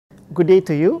Good day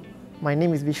to you. My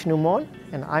name is Vishnu Mon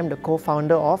and I'm the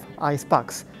co-founder of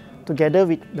iSparks. Together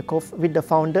with the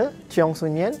founder, Cheong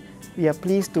Sun Yen, we are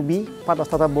pleased to be part of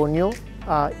StartUp Borneo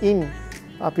in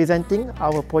presenting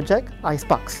our project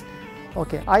iSparks.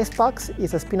 Okay, iSparks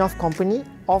is a spin-off company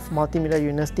of Multimedia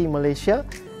University Malaysia,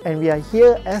 and we are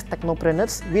here as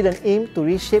technopreneurs with an aim to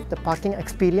reshape the parking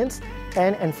experience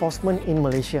and enforcement in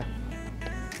Malaysia.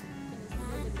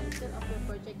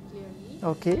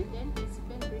 Okay.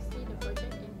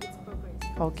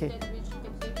 Okay.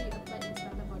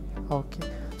 Okay.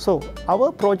 So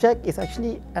our project is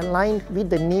actually aligned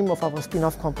with the name of our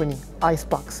spin-off company,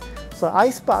 iSparks. So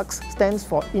iSparks stands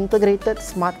for Integrated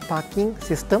Smart Parking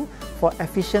System for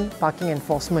Efficient Parking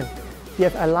Enforcement. We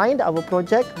have aligned our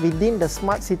project within the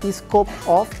smart city scope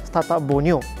of StartUp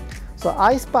Borneo. So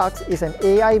iSparks is an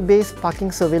AI-based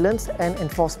parking surveillance and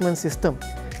enforcement system.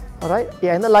 Alright, it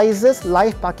analyzes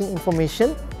live parking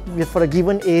information for a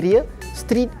given area,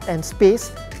 street and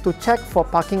space to check for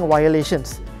parking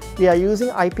violations. We are using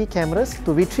IP cameras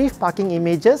to retrieve parking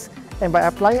images, and by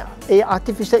applying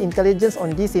artificial intelligence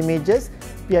on these images,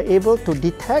 we are able to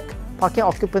detect parking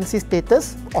occupancy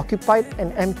status, occupied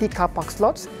and empty car park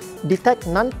slots, detect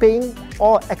non-paying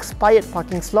or expired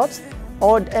parking slots,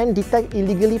 and detect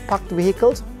illegally parked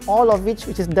vehicles, all of which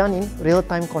is done in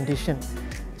real-time condition.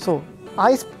 So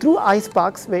through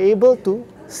iSparks, we are able to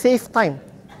save time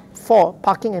for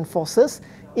parking enforcers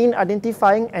in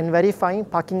identifying and verifying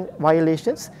parking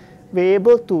violations. We are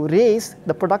able to raise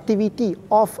the productivity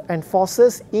of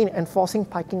enforcers in enforcing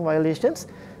parking violations.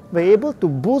 We are able to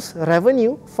boost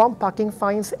revenue from parking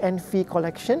fines and fee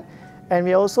collection, and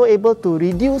we are also able to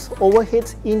reduce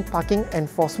overheads in parking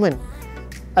enforcement.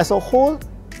 As a whole,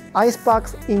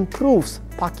 iSparks improves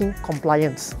parking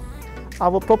compliance.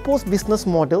 Our proposed business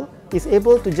model is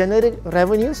able to generate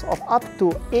revenues of up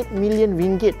to 8 million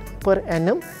ringgit per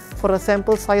annum for a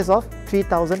sample size of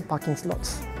 3,000 parking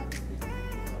slots.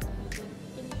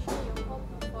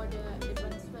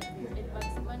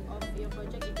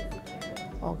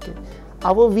 Okay.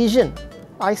 Our vision,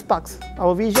 iSparks,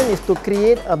 our vision is to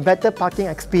create a better parking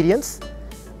experience,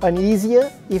 an easier,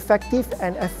 effective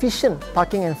and efficient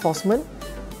parking enforcement,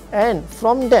 and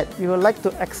from that, we would like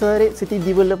to accelerate city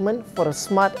development for a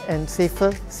smart and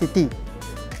safer city.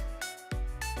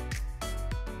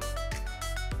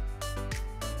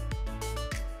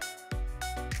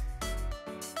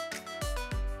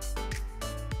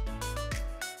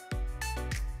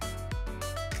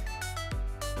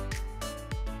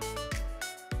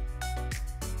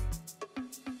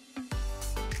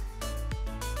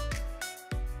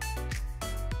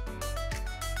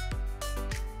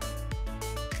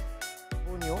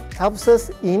 Helps us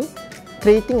in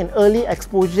creating an early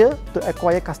exposure to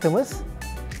acquire customers,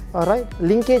 alright,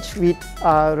 linkage with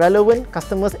relevant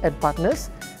customers and partners,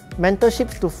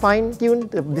 mentorships to fine-tune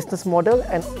the business model,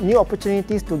 and new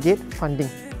opportunities to get funding.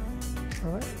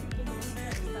 Alright.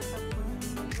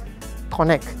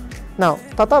 Connect. Now,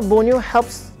 StartUp Borneo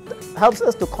helps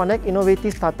us to connect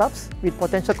innovative startups with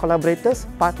potential collaborators,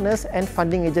 partners, and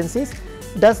funding agencies,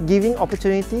 thus giving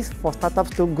opportunities for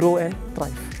startups to grow and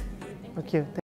thrive. Okay.